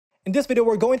In this video,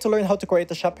 we're going to learn how to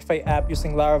create a Shopify app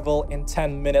using Laravel in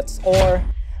 10 minutes or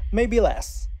maybe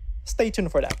less. Stay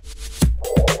tuned for that.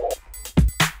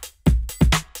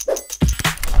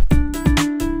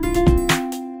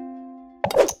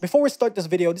 Before we start this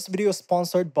video is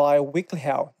sponsored by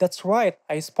WeeklyHow. That's right,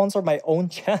 I sponsor my own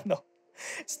channel.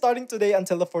 Starting today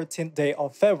until the 14th day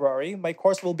of February, my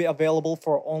course will be available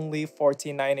for only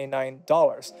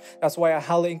 $14.99. That's why I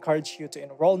highly encourage you to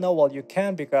enroll now while you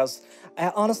can, because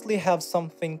I honestly have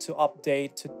something to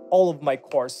update to all of my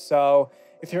course. So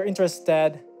if you're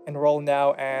interested, enroll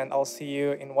now and I'll see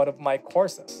you in one of my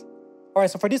courses. Alright,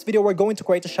 so for this video, we're going to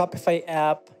create a Shopify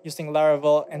app using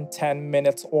Laravel in 10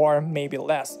 minutes or maybe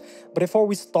less. But before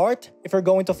we start, if you're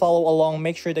going to follow along,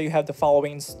 make sure that you have the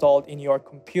following installed in your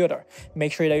computer.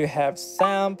 Make sure that you have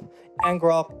XAMPP,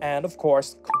 ngrok, and of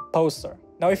course, Composer.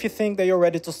 Now, if you think that you're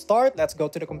ready to start, let's go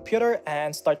to the computer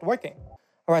and start working.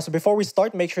 Alright, so before we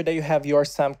start, make sure that you have your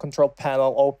XAMPP control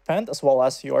panel opened as well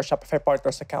as your Shopify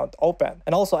Partners account open.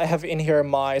 And also, I have in here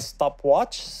my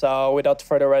stopwatch. So without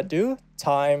further ado,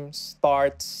 time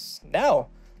starts now.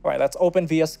 Alright, let's open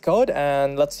VS Code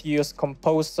and let's use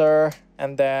Composer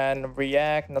and then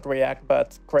create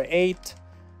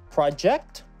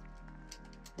project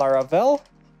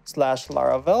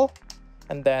Laravel/Laravel.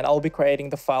 And then I'll be creating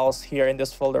the files here in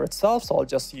this folder itself. So I'll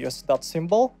just use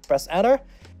 .symbol, press enter.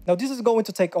 Now this is going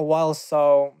to take a while,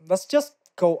 so let's just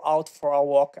go out for a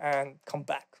walk and come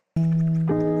back.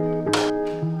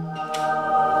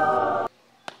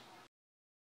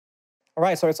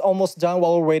 Alright, so it's almost done.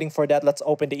 While we're waiting for that, let's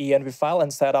open the env file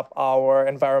and set up our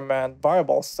environment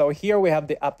variables. So here we have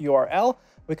the app URL.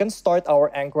 We can start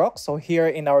our ngrok. So here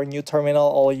in our new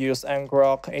terminal, I'll use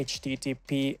ngrok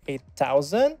http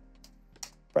 8000.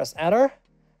 Press enter.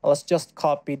 Let's just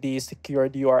copy the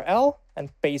secured URL and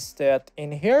paste it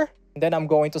in here. And then I'm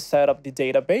going to set up the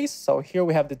database. So here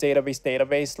we have the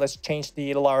database. Let's change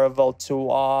the Laravel to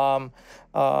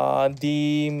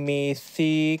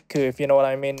Mythic, if you know what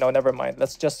I mean. No, never mind.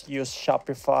 Let's just use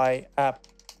Shopify App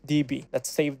DB. Let's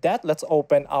save that. Let's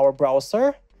open our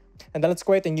browser. And then let's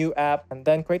create a new app and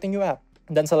then create a new app.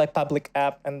 And then select public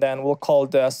app and then we'll call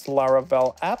this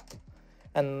Laravel app.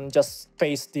 And just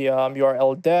paste the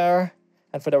URL there.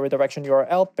 And for the redirection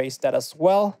URL, paste that as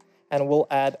well. And we'll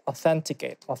add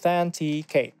authenticate. There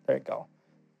you go.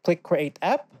 Click create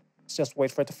app. Let's just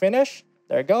wait for it to finish.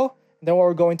 There you go. And then what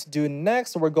we're going to do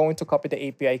next, we're going to copy the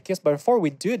API keys. But before we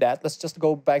do that, let's just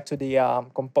go back to the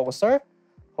Composer.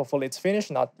 Hopefully it's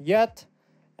finished, not yet.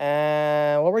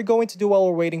 And what we're going to do while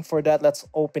we're waiting for that, let's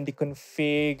open the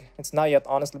config. It's not yet,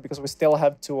 honestly, because we still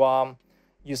have to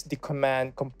use the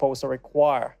command composer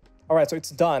require. All right, so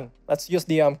it's done. Let's use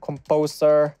the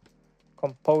composer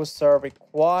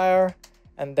require,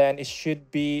 and then it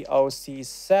should be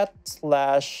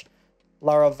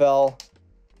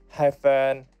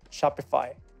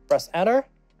Osiset/Laravel-Shopify. Press enter.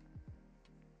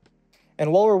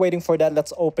 And while we're waiting for that,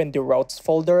 let's open the routes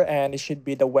folder, and it should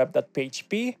be the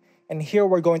web.php. And here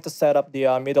we're going to set up the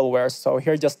middleware. So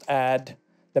here just add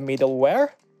the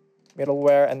middleware,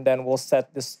 and then we'll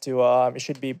set this to it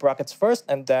should be brackets first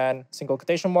and then single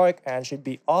quotation mark, and should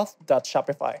be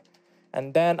auth.shopify.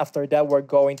 And then after that, we're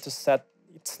going to set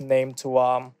its name to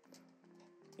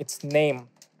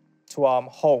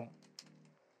home.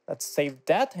 Let's save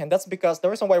that. And that's because the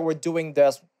reason why we're doing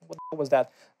this, what was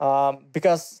that?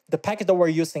 Because the package that we're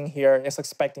using here is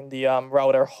expecting the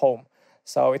router home.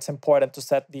 So it's important to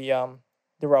set the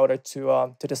router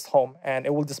to this home, and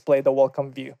it will display the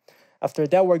welcome view. After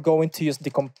that, we're going to use the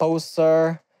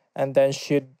composer, and then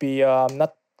should be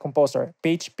not composer,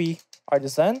 PHP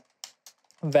artisan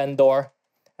vendor,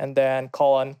 and then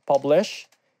 :publish,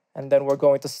 and then we're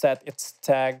going to set its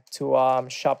tag to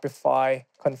Shopify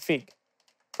config.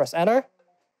 Press enter,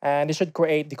 and it should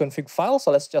create the config file. So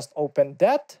let's just open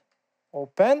that.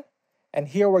 Open, and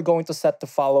here we're going to set the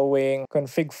following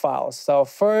config files. So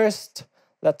first,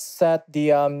 let's set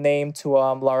the name to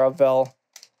Laravel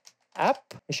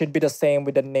app. It should be the same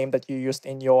with the name that you used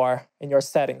in your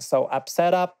settings. So app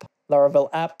setup, Laravel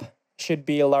app, should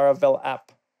be Laravel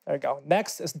app. There you go.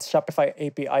 Next is the Shopify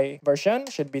API version,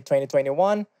 should be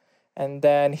 2021. And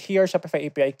then here, Shopify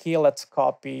API key, let's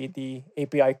copy the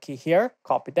API key here.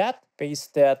 Copy that,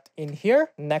 paste that in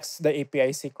here. Next, the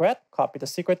API secret, copy the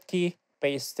secret key,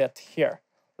 paste it here.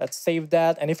 Let's save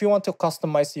that. And if you want to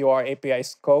customize your API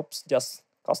scopes, just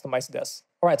customize this.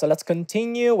 All right, so let's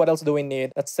continue. What else do we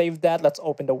need? Let's save that. Let's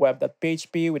open the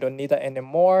web.php. We don't need that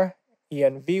anymore.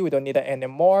 env, we don't need that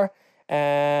anymore.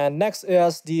 And next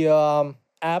is the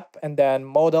app, and then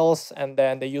models, and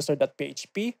then the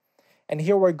user.php. And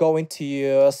here we're going to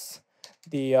use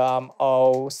the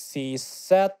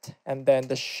Osiset, and then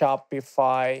the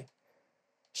Shopify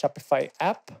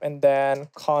app, and then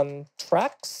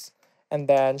contracts, and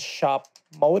then shop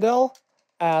modal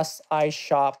as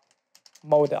iShop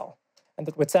modal. And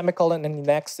with semicolon, and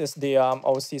next is the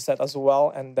Osiset as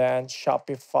well, and then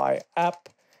Shopify app,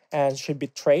 and should be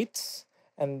traits,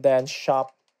 and then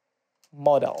shop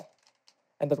model.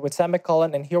 And that with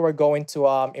semicolon, and here we're going to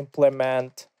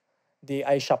implement the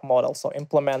iShop model. So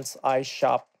implements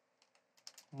iShop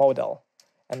model.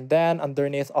 And then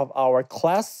underneath of our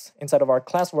class, inside of our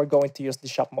class, we're going to use the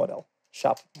shop model.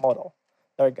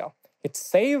 There we go. Hit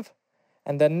save.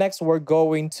 And then next, we're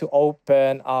going to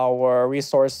open our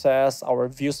resources, our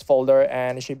views folder,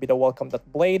 and it should be the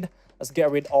welcome.blade. Let's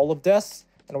get rid of all of this.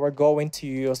 And we're going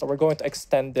to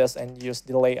extend this and use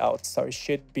the layout. So it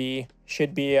should be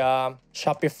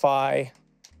Shopify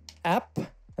app,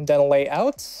 and then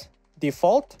layouts,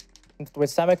 default, with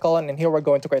semicolon. And here we're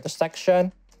going to create a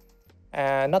section.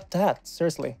 And not that,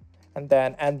 seriously. And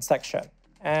then end section.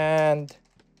 And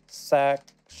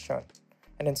section.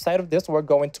 And inside of this, we're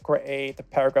going to create a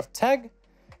paragraph tag.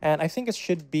 And I think it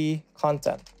should be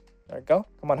content. There we go.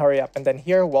 Come on, hurry up. And then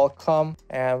here, welcome.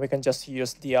 And we can just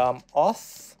use the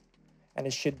auth. And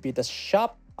it should be the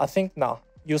shop. I think, no,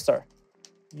 user.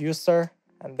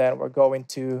 And then we're going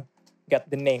to get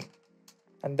the name.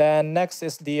 And then next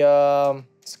is the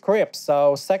script.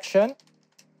 So section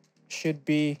should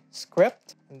be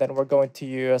script. And then we're going to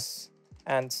use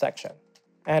end section.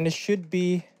 And it should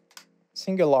be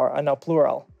singular, no,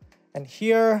 plural. And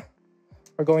here,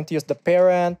 we're going to use the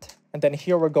parent. And then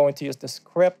here, we're going to use the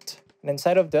script. And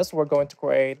inside of this, we're going to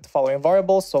create the following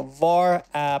variables. So var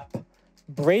app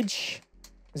bridge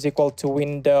is equal to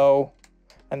window,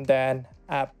 and then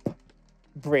app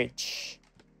bridge.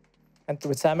 And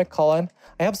with semicolon,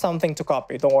 I have something to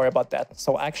copy. Don't worry about that.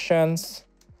 So actions,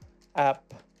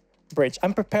 app bridge.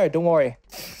 I'm prepared. Don't worry.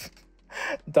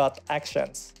 Dot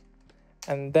actions.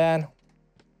 And then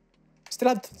still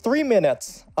have 3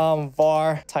 minutes.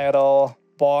 Var title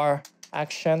bar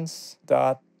actions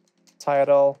dot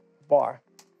title bar.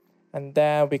 And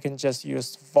then we can just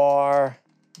use var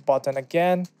button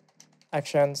again,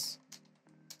 actions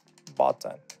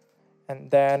button.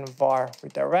 And then var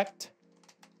redirect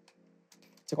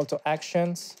is equal to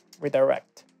actions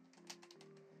redirect.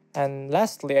 And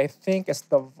lastly, I think it's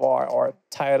the var or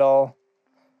title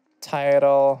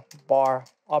bar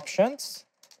options.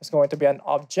 It's going to be an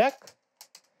object.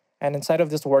 And inside of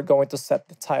this, we're going to set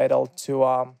the title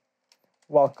to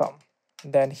welcome.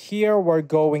 And then here, we're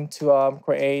going to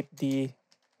create the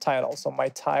title. So my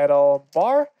title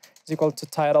bar is equal to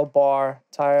title bar,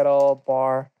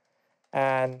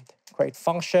 and create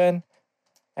function,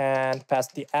 and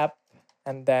pass the app,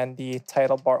 and then the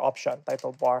title bar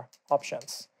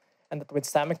options. And that with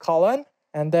semicolon.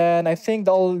 And then I think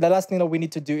the last thing that we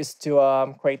need to do is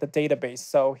to create a database.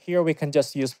 So here we can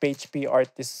just use PHP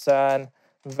artisan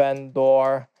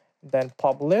vendor, then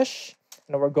publish.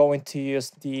 And we're going to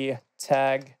use the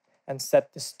tag and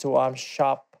set this to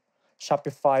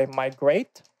Shopify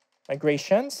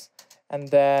migrations. And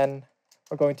then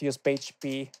we're going to use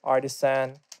PHP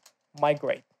artisan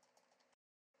migrate.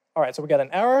 All right, so we got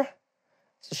an error.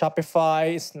 So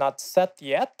Shopify is not set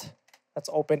yet. Let's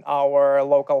open our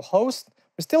local host.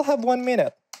 We still have 1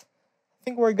 minute. I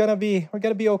think we're gonna be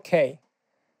okay.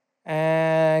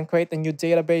 And create a new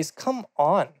database. Come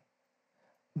on,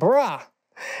 bruh.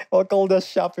 We'll call this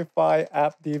Shopify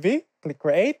App DB. Click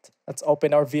create. Let's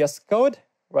open our VS Code.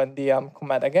 Run the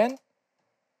command again.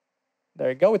 There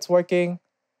you go. It's working.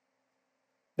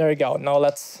 There you go. Now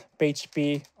let's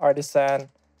PHP artisan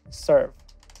serve.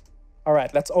 All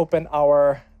right. Let's open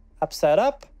our app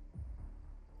setup.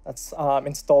 Let's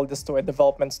install this to a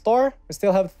development store. We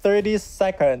still have 30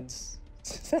 seconds.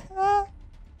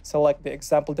 Select the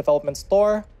example development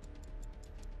store.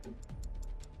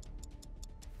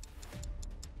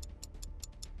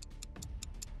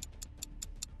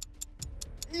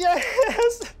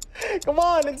 Yes! Come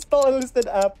on, install a listed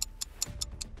app.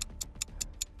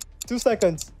 2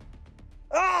 seconds.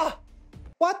 Ah!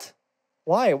 What?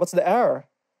 Why? What's the error?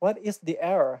 What is the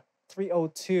error?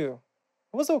 302.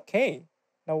 It was okay.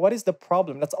 Now, what is the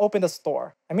problem? Let's open the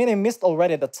store. I mean, I missed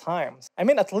already the times. I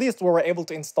mean, at least we were able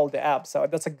to install the app, so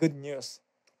that's a good news.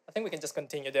 I think we can just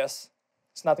continue this.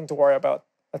 It's nothing to worry about.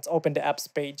 Let's open the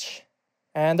apps page.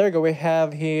 And there you go. We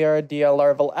have here the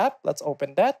Laravel app. Let's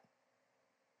open that.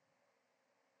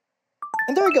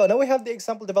 And there we go. Now we have the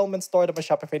example development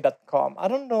store.shopify.com. I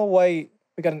don't know why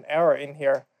we got an error in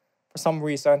here for some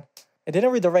reason. It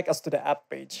didn't redirect us to the app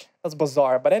page. That's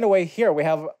bizarre. But anyway, here we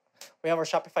have our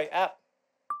Shopify app.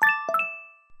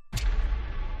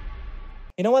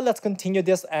 You know what? Let's continue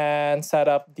this and set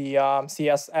up the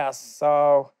CSS.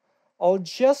 So I'll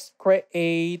just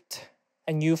create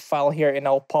a new file here in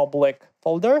our public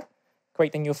folder.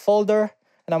 Create a new folder,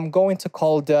 and I'm going to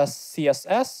call this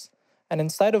CSS. And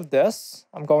inside of this,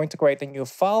 I'm going to create a new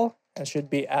file, and it should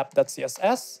be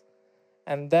app.css.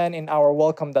 And then in our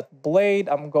welcome.blade,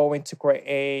 I'm going to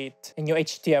create a new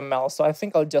HTML. So I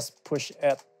think I'll just push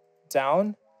it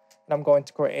down. And I'm going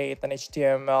to create an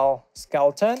HTML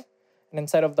skeleton. And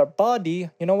inside of the body,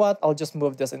 you know what? I'll just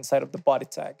move this inside of the body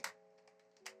tag.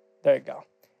 There you go.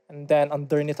 And then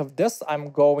underneath of this,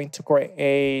 I'm going to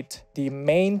create the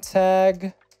main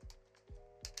tag.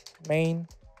 Main.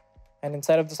 And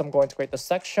inside of this, I'm going to create the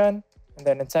section. And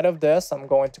then inside of this, I'm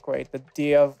going to create the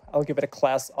div. I'll give it a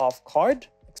class of card.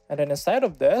 And then inside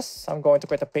of this, I'm going to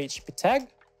create a PHP tag.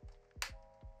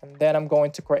 And then I'm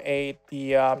going to create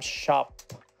the shop.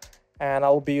 And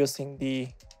I'll be using the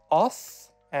auth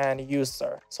and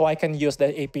user. So I can use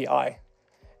the API.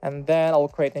 And then I'll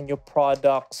create a new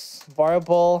products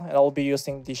variable. And I'll be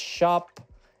using the shop.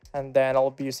 And then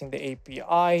I'll be using the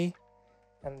API.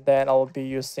 And then I'll be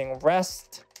using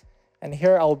REST. And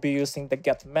here I'll be using the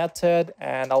get method,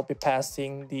 and I'll be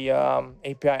passing the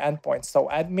API endpoint. So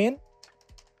admin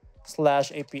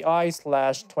 /API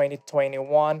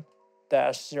 /2021-01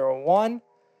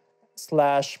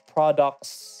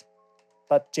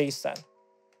 /products.json.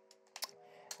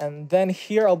 And then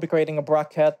here I'll be creating a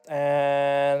bracket,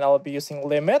 and I'll be using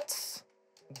limits.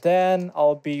 Then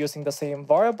I'll be using the same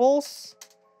variables.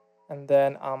 And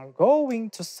then I'm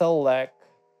going to select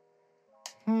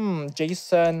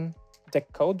JSON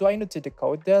decode. Do I need to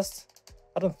decode this?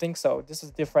 I don't think so. This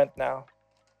is different now.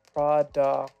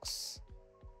 Products.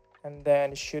 And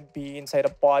then it should be inside a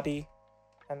body.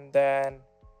 And then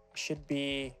it should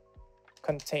be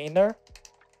container.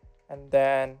 And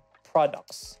then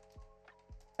products.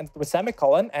 And with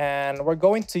semicolon. And we're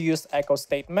going to use echo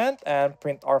statement and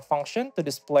print our function to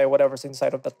display whatever's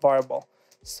inside of that variable.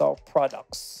 So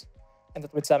products. And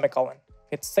with semicolon.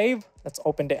 Hit save. Let's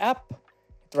open the app.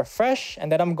 Refresh,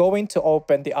 and then I'm going to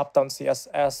open the Uptown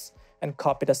CSS and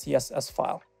copy the CSS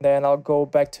file. Then I'll go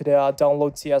back to the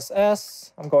download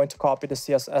CSS. I'm going to copy the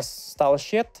CSS style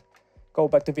sheet, go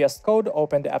back to VS Code,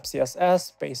 open the app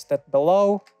CSS, paste it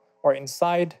below or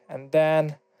inside, and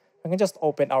then we can just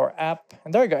open our app.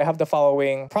 And there you go, I have the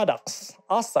following products.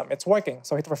 Awesome, it's working.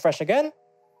 So hit refresh again.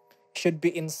 Should be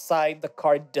inside the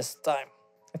card this time.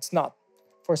 It's not.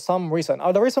 For some reason.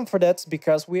 The reason for that is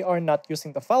because we are not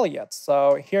using the file yet.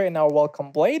 So here in our welcome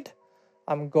blade,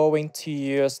 I'm going to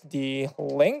use the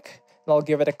link. And I'll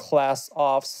give it a class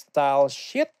of style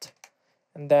sheet.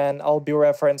 And then I'll be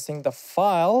referencing the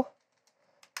file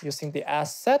using the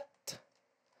asset.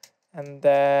 And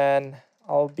then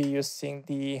I'll be using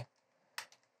the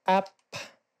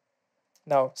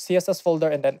CSS folder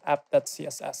and then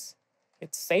app.css.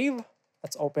 Hit save.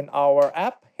 Let's open our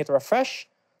app. Hit refresh.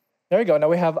 There we go. Now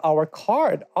we have our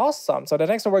card. Awesome. So the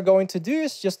next thing we're going to do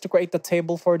is just to create the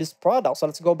table for this product. So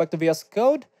let's go back to VS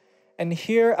Code. And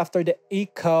here, after the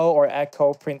echo or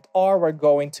echo print R, we're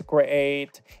going to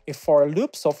create a for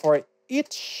loop. So for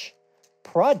each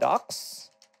products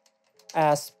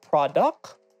as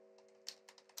product,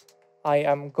 I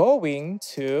am going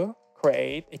to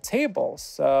create a table.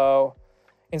 So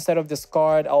instead of this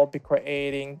card, I'll be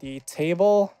creating the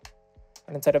table.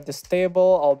 And inside of this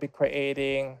table, I'll be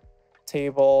creating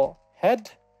table head.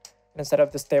 And instead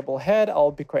of this table head,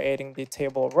 I'll be creating the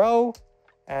table row,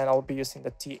 and I'll be using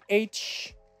the th.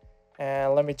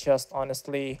 And let me just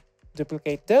honestly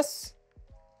duplicate this.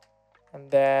 And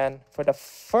then for the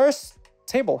first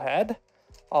table head,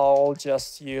 I'll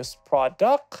just use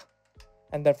product.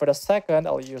 And then for the second,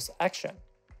 I'll use action.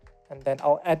 And then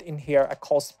I'll add in here a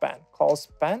call span,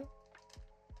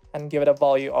 and give it a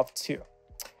value of 2.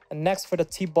 And next for the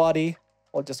t-body,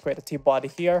 I'll just create a t-body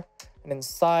here. And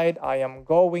inside, I am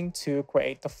going to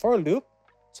create the for loop.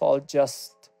 So I'll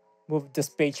just move this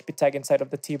PHP tag inside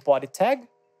of the t-body tag,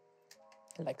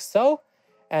 like so.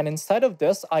 And inside of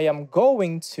this, I am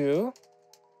going to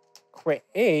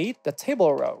create the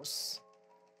table rows.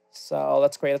 So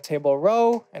let's create a table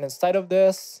row. And inside of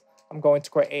this, I'm going to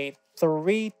create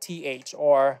 3th,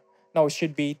 or no, it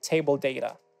should be table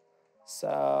data.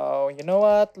 So you know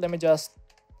what? Let me just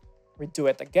redo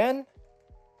it again.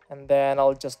 And then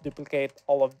I'll just duplicate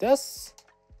all of this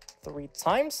 3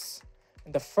 times.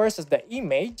 And the first is the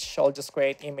image. I'll just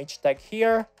create image tag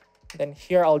here. Then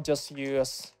here I'll just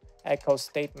use echo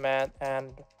statement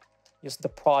and use the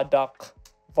product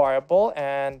variable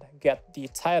and get the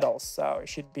title. So it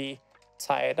should be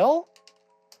title,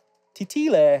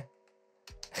 titile,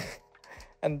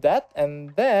 and that.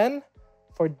 And then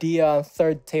For the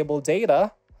third table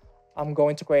data, I'm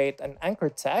going to create an anchor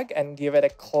tag and give it a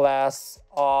class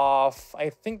of, I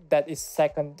think that is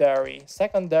secondary,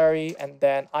 and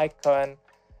then icon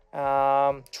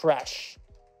trash.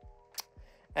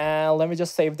 And let me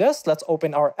just save this. Let's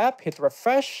open our app, hit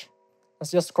refresh.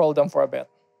 Let's just scroll down for a bit.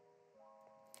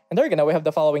 And there you go, now we have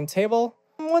the following table.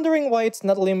 I'm wondering why it's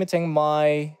not limiting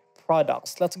my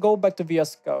products. Let's go back to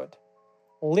VS Code.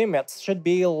 Limits should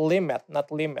be limit,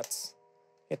 not limits.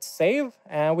 Hit save,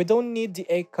 and we don't need the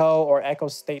echo or echo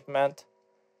statement.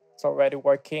 It's already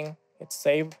working. Hit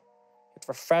save, hit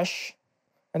refresh.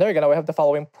 And there you go, now we have the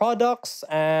following products,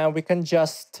 and we can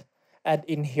just add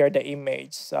in here the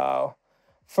image. So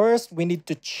first, we need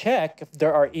to check if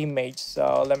there are images.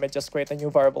 So let me just create a new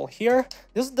variable here.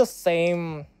 This is the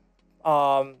same,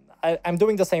 I'm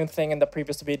doing the same thing in the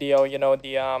previous video, you know,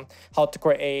 the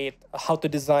how to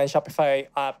design Shopify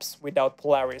apps without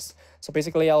Polaris. So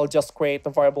basically, I'll just create a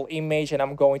variable image, and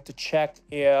I'm going to check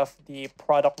if the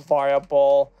product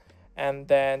variable and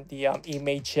then the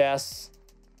images,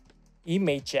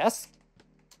 if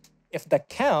the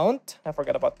count, I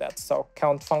forgot about that. So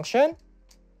count function,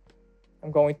 I'm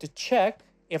going to check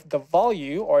if the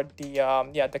value or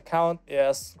the count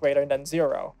is greater than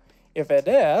 0. If it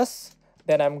is,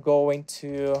 then I'm going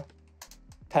to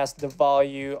pass the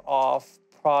value of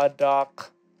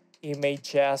product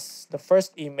images, the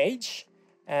first image,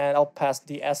 and I'll pass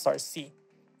the src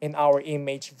in our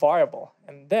image variable.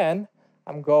 And then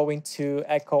I'm going to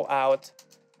echo out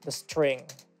the string.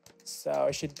 So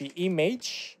it should be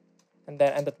image, and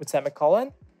then end it with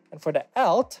semicolon. And for the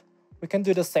alt, we can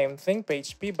do the same thing,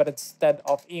 PHP, but instead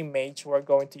of image, we're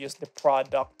going to use the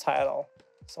product title.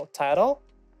 So title,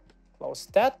 close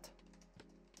that,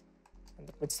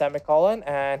 with semicolon,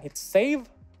 and hit save.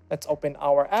 Let's open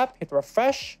our app, hit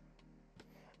refresh.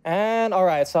 And all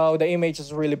right, so the image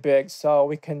is really big, so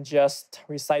we can just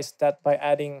resize that by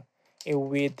adding a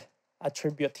width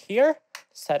attribute here.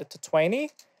 Set it to 20,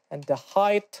 and the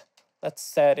height, let's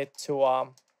set it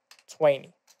to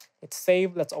 20. Hit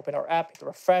save. Let's open our app, hit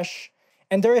refresh.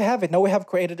 And there you have it. Now we have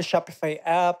created a Shopify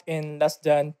app in less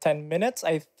than 10 minutes,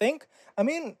 I think.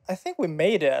 I think we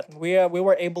made it. We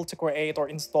were able to create or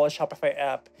install a Shopify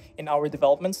app in our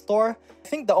development store. I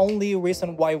think the only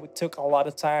reason why we took a lot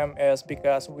of time is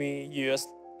because we used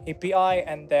API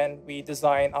and then we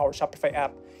designed our Shopify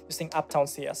app using Uptown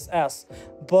CSS.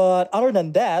 But other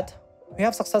than that, we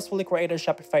have successfully created a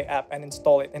Shopify app and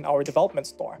installed it in our development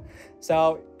store.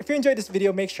 So if you enjoyed this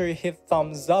video, make sure you hit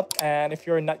thumbs up. And if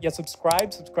you're not yet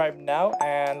subscribed, subscribe now.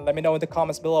 And let me know in the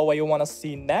comments below what you want to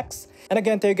see next. And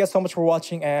again, thank you guys so much for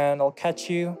watching, and I'll catch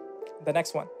you in the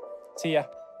next one. See ya.